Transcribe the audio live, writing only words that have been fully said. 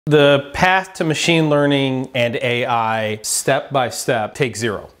The path to machine learning and AI, step by step, take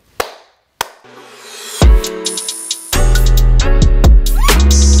zero.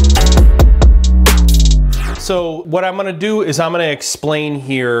 So what I'm going to do is I'm going to explain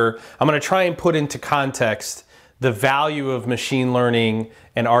here, I'm going to try and put into context the value of machine learning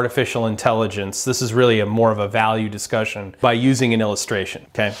and artificial intelligence. This is really more of a value discussion by using an illustration,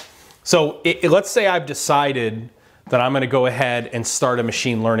 okay? So let's say I've decided that I'm going to go ahead and start a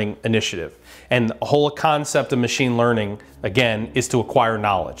machine learning initiative. And the whole concept of machine learning, again, is to acquire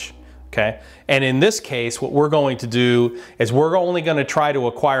knowledge, okay? And in this case, what we're going to do is we're only going to try to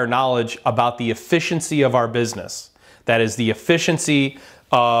acquire knowledge about the efficiency of our business. That is the efficiency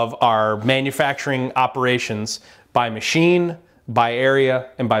of our manufacturing operations by machine, by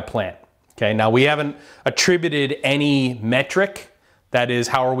area, and by plant, okay? Now, we haven't attributed any metric. That is,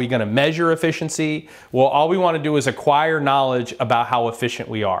 how are we going to measure efficiency? Well, all we want to do is acquire knowledge about how efficient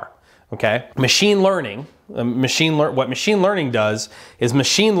we are, okay? Machine learning, what machine learning does is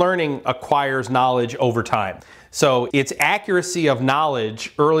machine learning acquires knowledge over time. So its accuracy of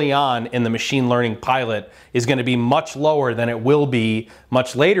knowledge early on in the machine learning pilot is going to be much lower than it will be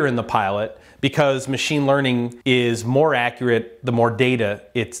much later in the pilot, because machine learning is more accurate the more data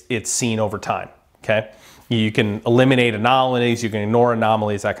it's seen over time, okay? You can eliminate anomalies, you can ignore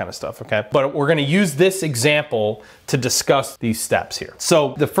anomalies, that kind of stuff, okay? But we're gonna use this example to discuss these steps here.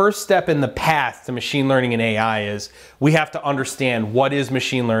 So the first step in the path to machine learning and AI is we have to understand what is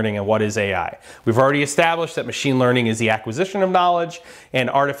machine learning and what is AI. We've already established that machine learning is the acquisition of knowledge and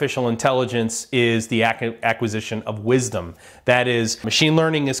artificial intelligence is the acquisition of wisdom. That is, machine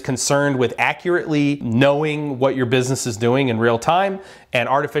learning is concerned with accurately knowing what your business is doing in real time, and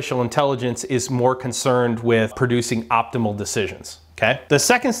artificial intelligence is more concerned with producing optimal decisions. Okay. The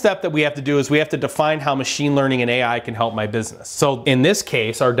second step that we have to do is we have to define how machine learning and AI can help my business. So in this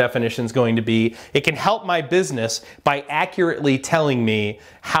case, our definition is going to be, it can help my business by accurately telling me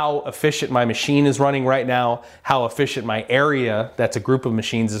how efficient my machine is running right now, how efficient my area, that's a group of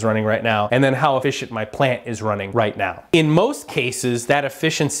machines, is running right now, and then how efficient my plant is running right now. In most cases, that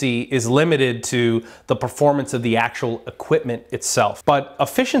efficiency is limited to the performance of the actual equipment itself. But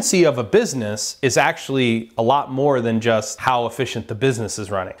efficiency of a business is actually a lot more than just how efficient the business is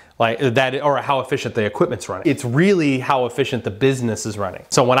running, like that, or how efficient the equipment's running. It's really how efficient the business is running.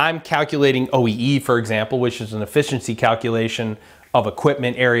 So when I'm calculating OEE, for example, which is an efficiency calculation of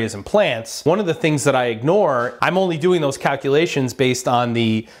equipment, areas, and plants, one of the things that I ignore, I'm only doing those calculations based on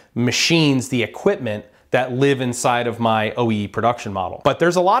the machines, the equipment that live inside of my OEE production model. But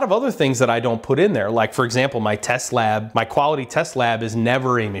there's a lot of other things that I don't put in there. Like, for example, my test lab, my quality test lab is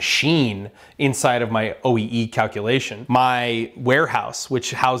never a machine inside of my OEE calculation. My warehouse,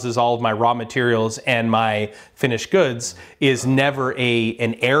 which houses all of my raw materials and my finished goods, is never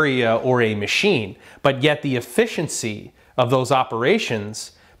an area or a machine. But yet the efficiency of those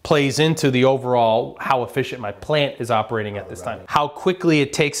operations plays into the overall how efficient my plant is operating at this time. How quickly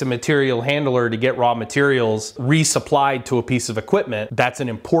it takes a material handler to get raw materials resupplied to a piece of equipment, that's an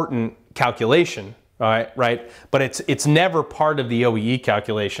important calculation, right? But it's never part of the OEE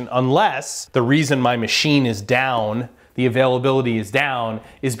calculation unless the reason my machine is down, the availability is down,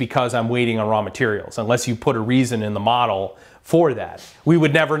 is because I'm waiting on raw materials, unless you put a reason in the model for that. We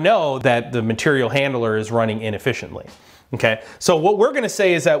would never know that the material handler is running inefficiently. Okay, so what we're going to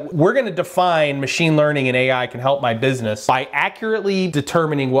say is that we're going to define machine learning and AI can help my business by accurately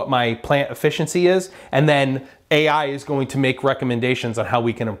determining what my plant efficiency is, and then AI is going to make recommendations on how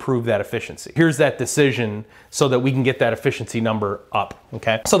we can improve that efficiency. Here's that decision so that we can get that efficiency number up,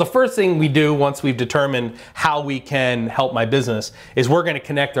 okay? So the first thing we do once we've determined how we can help my business is we're gonna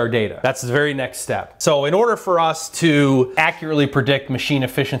connect our data. That's the very next step. So in order for us to accurately predict machine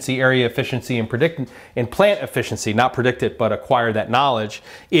efficiency, area efficiency, and plant efficiency, not predict it, but acquire that knowledge,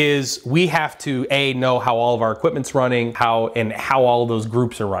 is we have to know how all of our equipment's running, how all of those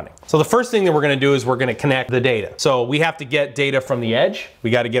groups are running. So the first thing that we're gonna do is we're gonna connect the data. So we have to get data from the edge.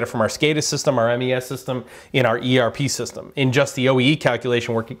 We got to get it from our SCADA system, our MES system, in our ERP system. In just the OEE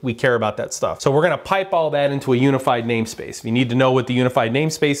calculation, we care about that stuff. So we're going to pipe all that into a unified namespace. If you need to know what the unified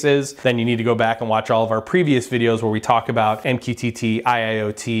namespace is, then you need to go back and watch all of our previous videos where we talk about MQTT,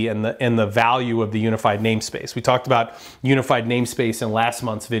 IIoT, and the value of the unified namespace. We talked about unified namespace in last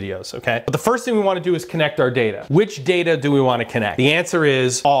month's videos, okay? But the first thing we want to do is connect our data. Which data do we want to connect? The answer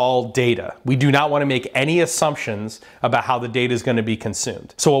is all data. We do not want to make any assumptions assumptions about how the data is going to be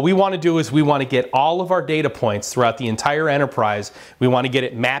consumed. So what we want to do is we want to get all of our data points throughout the entire enterprise. We want to get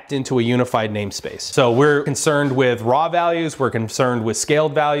it mapped into a unified namespace. So we're concerned with raw values, we're concerned with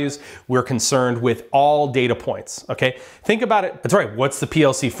scaled values, we're concerned with all data points, okay? Think about it, that's right, what's the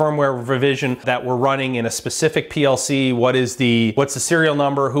PLC firmware revision that we're running in a specific PLC? What's the serial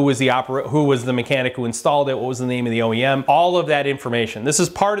number? Who was the mechanic who installed it? What was the name of the OEM? All of that information. This is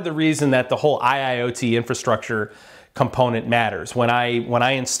part of the reason that the whole IIoT infrastructure component matters. When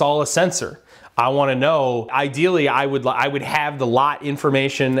I install a sensor, I want to know, ideally I would have the lot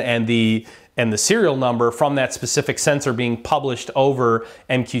information and the serial number from that specific sensor being published over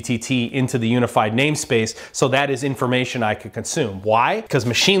MQTT into the unified namespace, so that is information I could consume. Why? Because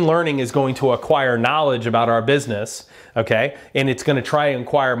machine learning is going to acquire knowledge about our business, okay? And it's going to try and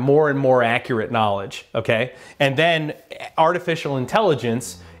acquire more and more accurate knowledge, okay? And then artificial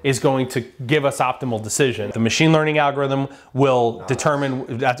intelligence is going to give us optimal decisions. The machine learning algorithm will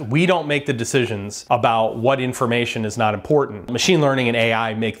determine that we don't make the decisions about what information is not important. Machine learning and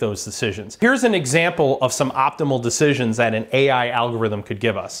AI make those decisions. Here's an example of some optimal decisions that an AI algorithm could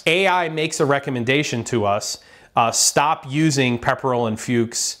give us. AI makes a recommendation to us, stop using Pepperell and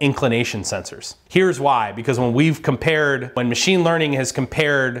Fuchs inclination sensors. Here's why, because when machine learning has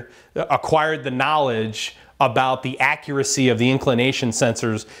acquired the knowledge about the accuracy of the inclination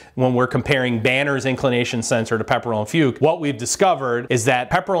sensors when we're comparing Banner's inclination sensor to Pepperell and Fuchs, what we've discovered is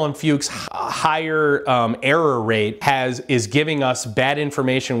that Pepperell and Fuchs' higher error rate is giving us bad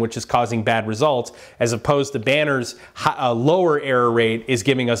information, which is causing bad results, as opposed to Banner's lower error rate is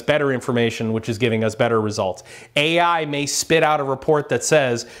giving us better information, which is giving us better results. AI may spit out a report that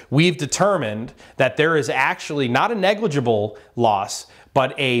says, we've determined that there is actually not a negligible loss,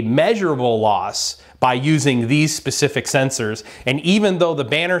 but a measurable loss by using these specific sensors. And even though the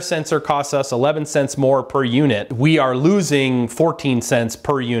Banner sensor costs us 11 cents more per unit, we are losing 14 cents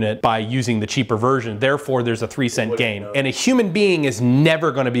per unit by using the cheaper version. Therefore, there's a 3-cent gain. And a human being is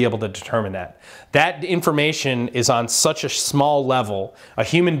never going to be able to determine that. That information is on such a small level, a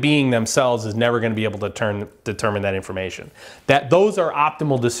human being themselves is never going to be able to determine that information. Those are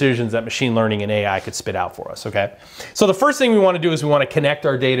optimal decisions that machine learning and AI could spit out for us, okay? So the first thing we want to do is we want to connect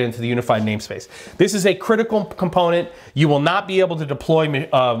our data into the unified namespace. This is a critical component. You will not be able to deploy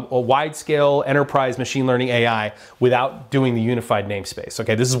a wide-scale enterprise machine learning AI without doing the unified namespace.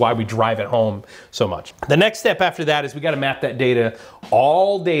 Okay, this is why we drive it home so much. The next step after that is we got to map that data,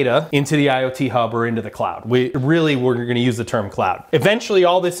 all data, into the IoT Hub or into the cloud. We're going to use the term cloud. Eventually,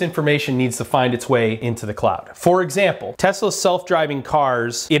 all this information needs to find its way into the cloud. For example, Tesla's self-driving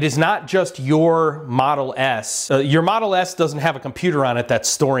cars, it is not just your Model S. Your Model S doesn't have a computer on it that's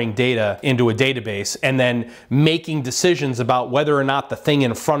storing data into a database and then making decisions about whether or not the thing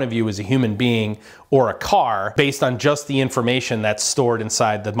in front of you is a human being or a car based on just the information that's stored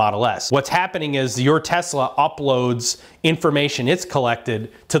inside the Model S. What's happening is your Tesla uploads information it's collected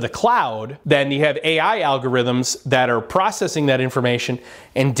to the cloud. Then you have AI algorithms that are processing that information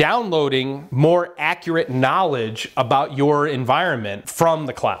and downloading more accurate knowledge about your environment from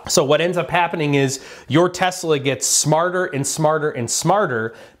the cloud. So what ends up happening is your Tesla gets smarter and smarter and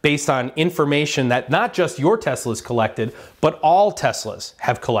smarter based on information that not just your Tesla's collected, but all Teslas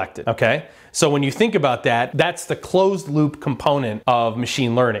have collected, okay? So when you think about that, that's the closed loop component of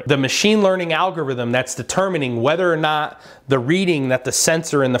machine learning. The machine learning algorithm that's determining whether or not the reading that the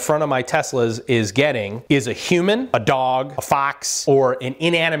sensor in the front of my Tesla is getting is a human, a dog, a fox, or an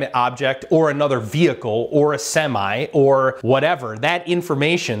inanimate object, or another vehicle, or a semi, or whatever. That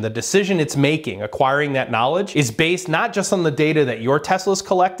information, the decision it's making, acquiring that knowledge, is based not just on the data that your Tesla's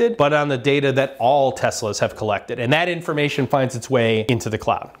collected, but on the data that all Teslas have collected. And that information finds its way into the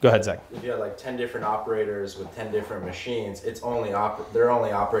cloud. Go ahead, Zach. If you have like 10 different operators with 10 different machines, they're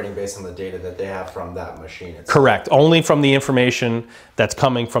only operating based on the data that they have from that machine itself. Correct. Only from the information that's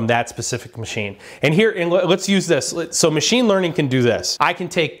coming from that specific machine. And let's use this. So machine learning can do this. I can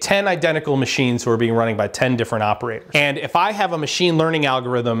take 10 identical machines who are being running by 10 different operators. And if I have a machine learning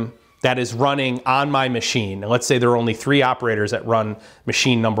algorithm that is running on my machine, and let's say there are only 3 operators that run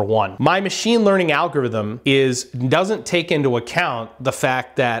machine number 1. My machine learning algorithm doesn't take into account the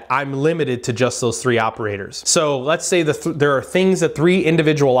fact that I'm limited to just those 3 operators. So let's say there are things that 3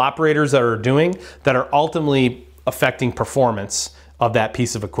 individual operators are doing that are ultimately affecting performance of that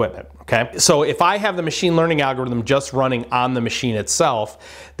piece of equipment. Okay, so if I have the machine learning algorithm just running on the machine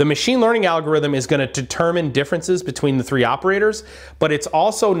itself, the machine learning algorithm is going to determine differences between the three operators, but it's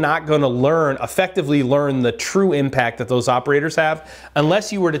also not going to effectively learn the true impact that those operators have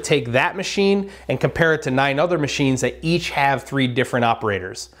unless you were to take that machine and compare it to 9 other machines that each have 3 different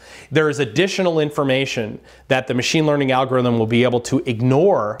operators. There is additional information that the machine learning algorithm will be able to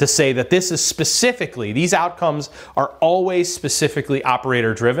ignore to say that this is specifically, these outcomes are always specifically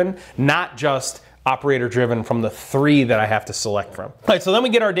operator driven, not just operator driven from the 3 that I have to select from. All right, so then we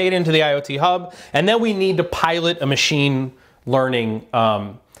get our data into the IoT Hub, and then we need to pilot a machine learning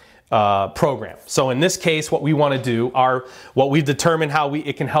program. So in this case, what we want to do, what we've determined how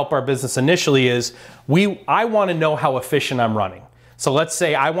it can help our business initially is, I want to know how efficient I'm running. So let's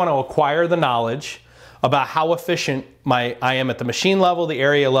say I want to acquire the knowledge about how efficient I am at the machine level, the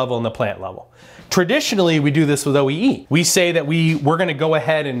area level, and the plant level. Traditionally, we do this with OEE. We say that we're going to go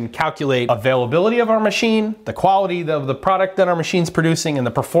ahead and calculate availability of our machine, the quality of the product that our machine's producing, and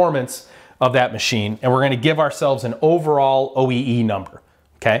the performance of that machine, and we're going to give ourselves an overall OEE number.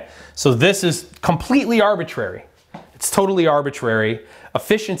 Okay, so this is completely arbitrary. It's totally arbitrary.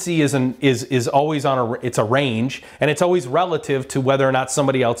 Efficiency is always it's a range, and it's always relative to whether or not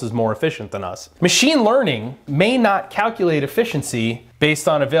somebody else is more efficient than us. Machine learning may not calculate efficiency based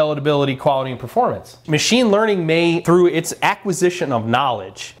on availability, quality, and performance. Machine learning may, through its acquisition of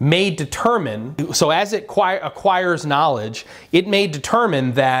knowledge, may determine, so as it acquires knowledge, it may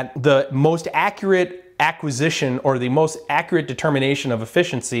determine that the most accurate acquisition or the most accurate determination of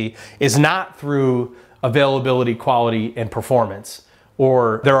efficiency is not through availability, quality, and performance.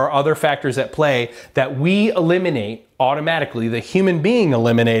 Or there are other factors at play that we eliminate automatically, the human being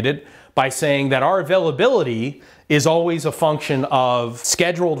eliminated, by saying that our availability is always a function of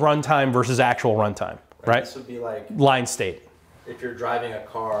scheduled runtime versus actual runtime, right? This would be like line state. If you're driving a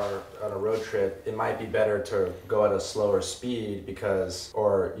car on a road trip, it might be better to go at a slower speed because,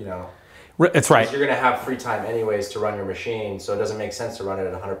 or, you know, it's right. You're going to have free time anyways to run your machine, so it doesn't make sense to run it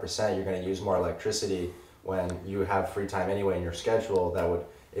at 100%. You're going to use more electricity when you have free time anyway in your schedule.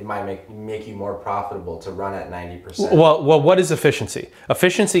 It might make you more profitable to run at 90%. Well, what is efficiency?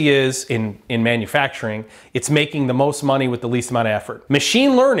 Efficiency is, in manufacturing, it's making the most money with the least amount of effort.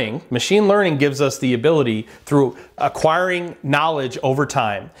 Machine learning gives us the ability through acquiring knowledge over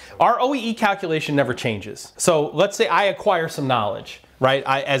time. Our OEE calculation never changes. So let's say I acquire some knowledge. Right?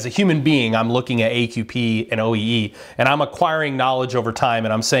 As a human being, I'm looking at AQP and OEE, and I'm acquiring knowledge over time,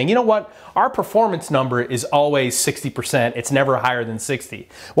 and I'm saying, you know what? Our performance number is always 60%. It's never higher than 60.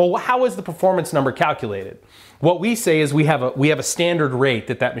 Well, how is the performance number calculated? What we say is we have a standard rate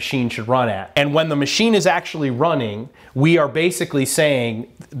that machine should run at. And when the machine is actually running, we are basically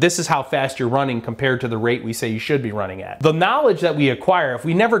saying, this is how fast you're running compared to the rate we say you should be running at. The knowledge that we acquire, if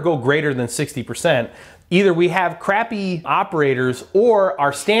we never go greater than 60%, either we have crappy operators or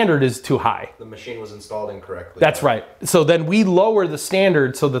our standard is too high. The machine was installed incorrectly. That's right. So then we lower the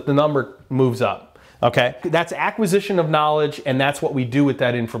standard so that the number moves up. Okay? That's acquisition of knowledge, and that's what we do with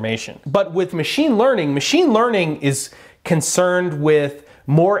that information. But with machine learning is concerned with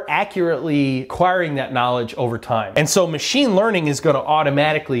more accurately acquiring that knowledge over time. And so machine learning is going to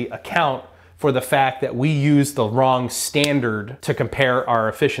automatically account for the fact that we use the wrong standard to compare our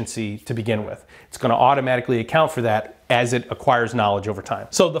efficiency to begin with. It's going to automatically account for that as it acquires knowledge over time.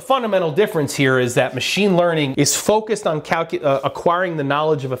 So the fundamental difference here is that machine learning is focused on acquiring the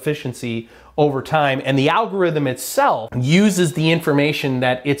knowledge of efficiency over time, and the algorithm itself uses the information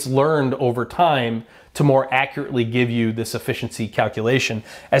that it's learned over time to more accurately give you this efficiency calculation,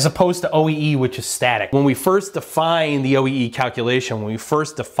 as opposed to OEE, which is static. When we first define the OEE calculation, when we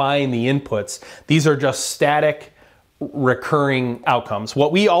first define the inputs, these are just static, recurring outcomes.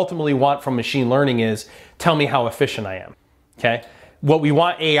 What we ultimately want from machine learning is, tell me how efficient I am, okay? What we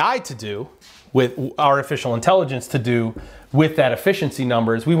want AI to do, with artificial intelligence to do with that efficiency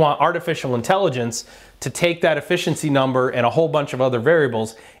number, is we want artificial intelligence to take that efficiency number and a whole bunch of other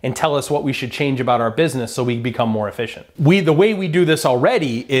variables and tell us what we should change about our business so we become more efficient. The way we do this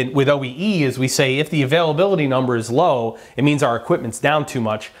already with OEE is we say, if the availability number is low, it means our equipment's down too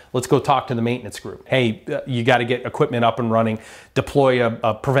much. Let's go talk to the maintenance group. Hey, you got to get equipment up and running, deploy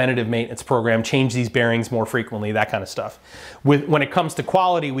a preventative maintenance program, change these bearings more frequently, that kind of stuff. When it comes to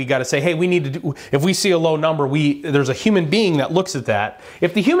quality, we got to say, hey, we need to do, if we see a low number, there's a human being being that looks at that.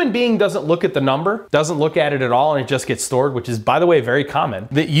 If the human being doesn't look at the number, doesn't look at it at all, and it just gets stored, which is, by the way, very common,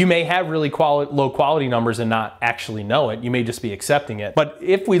 that you may have really low quality numbers and not actually know it. You may just be accepting it. But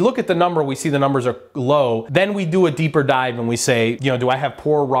if we look at the number, we see the numbers are low, then we do a deeper dive and we say, do I have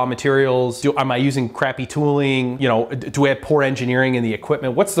poor raw materials? Am I using crappy tooling? Do we have poor engineering in the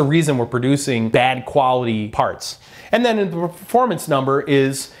equipment? What's the reason we're producing bad quality parts? And then the performance number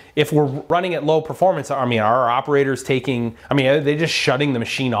is, if we're running at low performance, are our operators are they just shutting the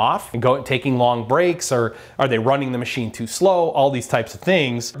machine off and taking long breaks, or are they running the machine too slow? All these types of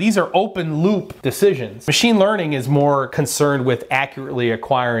things. These are open loop decisions. Machine learning is more concerned with accurately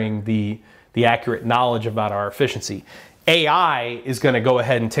acquiring the accurate knowledge about our efficiency. AI is going to go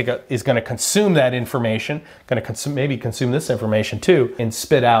ahead and is going to consume that information, maybe consume this information too, and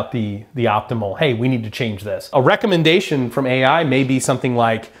spit out the optimal, hey, we need to change this. A recommendation from AI may be something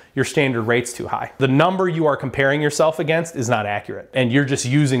like, your standard rate's too high. The number you are comparing yourself against is not accurate, and you're just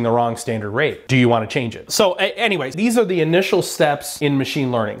using the wrong standard rate. Do you want to change it? So anyways, these are the initial steps in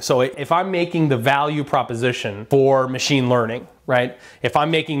machine learning. So if I'm making the value proposition for machine learning, right? If I'm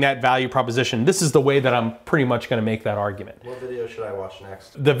making that value proposition, this is the way that I'm pretty much going to make that argument. What video should I watch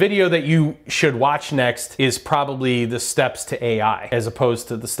next? The video that you should watch next is probably the steps to AI as opposed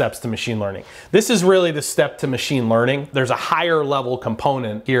to the steps to machine learning. This is really the step to machine learning. There's a higher level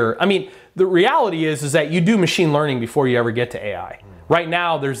component here. The reality is that you do machine learning before you ever get to AI. Right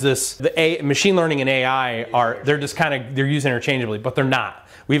now, there's machine learning and AI they're used interchangeably, but they're not.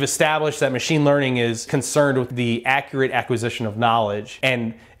 We've established that machine learning is concerned with the accurate acquisition of knowledge.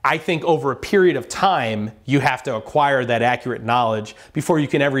 And I think over a period of time, you have to acquire that accurate knowledge before you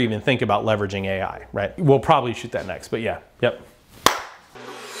can ever even think about leveraging AI, right? We'll probably shoot that next, but yeah, yep.